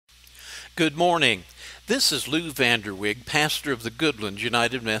Good morning. This is Lew Van Der Wege, pastor of the Goodland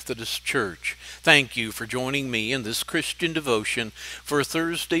United Methodist Church. Thank you for joining me in this Christian devotion for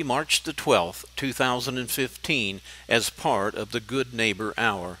Thursday, March the 12th, 2015, as part of the Good Neighbor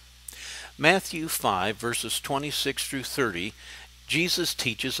Hour. Matthew 5, verses 26 through 30, Jesus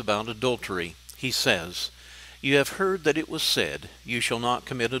teaches about adultery. He says, "You have heard that it was said, 'You shall not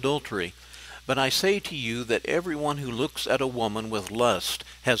commit adultery.' But I say to you that everyone who looks at a woman with lust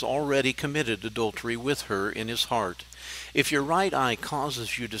has already committed adultery with her in his heart. If your right eye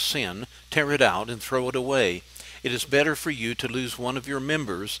causes you to sin, tear it out and throw it away. It is better for you to lose one of your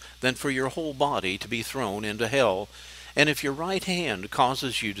members than for your whole body to be thrown into hell. And if your right hand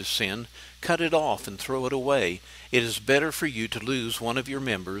causes you to sin, cut it off and throw it away. It is better for you to lose one of your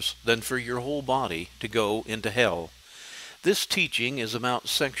members than for your whole body to go into hell." This teaching is about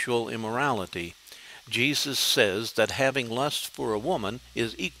sexual immorality. Jesus says that having lust for a woman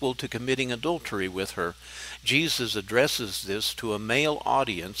is equal to committing adultery with her. Jesus addresses this to a male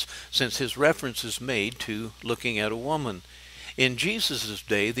audience since his reference is made to looking at a woman. In Jesus'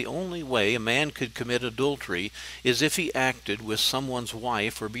 day, the only way a man could commit adultery is if he acted with someone's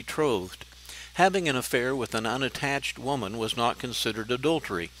wife or betrothed. Having an affair with an unattached woman was not considered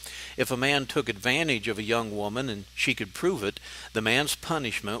adultery. If a man took advantage of a young woman and she could prove it, the man's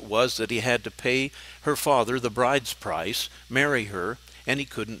punishment was that he had to pay her father the bride's price, marry her, and he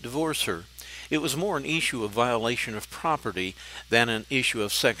couldn't divorce her. It was more an issue of violation of property than an issue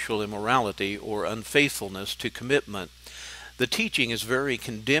of sexual immorality or unfaithfulness to commitment. The teaching is very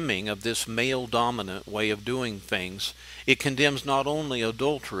condemning of this male-dominant way of doing things. It condemns not only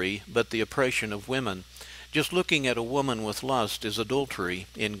adultery, but the oppression of women. Just looking at a woman with lust is adultery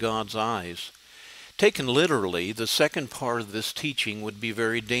in God's eyes. Taken literally, the second part of this teaching would be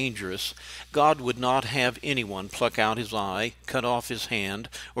very dangerous. God would not have anyone pluck out his eye, cut off his hand,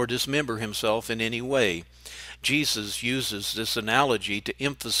 or dismember himself in any way. Jesus uses this analogy to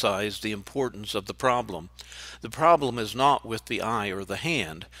emphasize the importance of the problem. The problem is not with the eye or the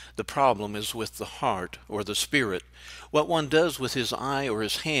hand. The problem is with the heart or the spirit. What one does with his eye or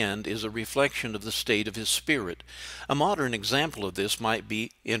his hand is a reflection of the state of his spirit. A modern example of this might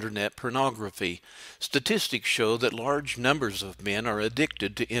be internet pornography. Statistics show that large numbers of men are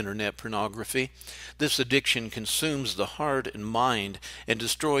addicted to internet pornography. This addiction consumes the heart and mind and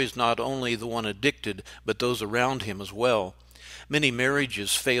destroys not only the one addicted, but those around him as well. Many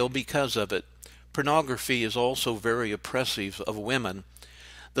marriages fail because of it. Pornography is also very oppressive of women.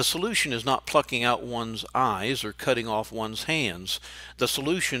 The solution is not plucking out one's eyes or cutting off one's hands. The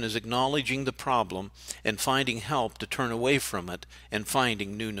solution is acknowledging the problem and finding help to turn away from it and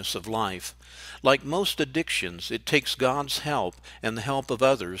finding newness of life. Like most addictions, it takes God's help and the help of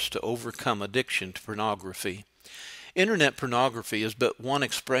others to overcome addiction to pornography. Internet pornography is but one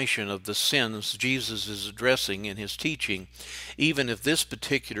expression of the sins Jesus is addressing in his teaching. Even if this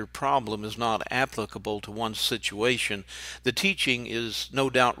particular problem is not applicable to one's situation, the teaching is no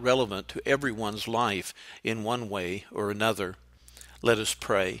doubt relevant to everyone's life in one way or another. Let us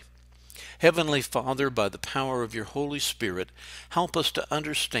pray. Heavenly Father, by the power of your Holy Spirit, help us to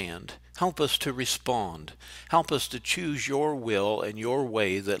understand, help us to respond, help us to choose your will and your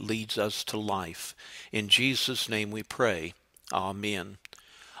way that leads us to life. In Jesus' name we pray. Amen.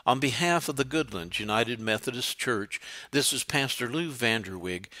 On behalf of the Goodland United Methodist Church, this is Pastor Lew Van Der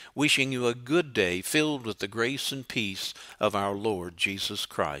Wege wishing you a good day filled with the grace and peace of our Lord Jesus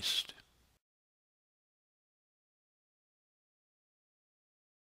Christ.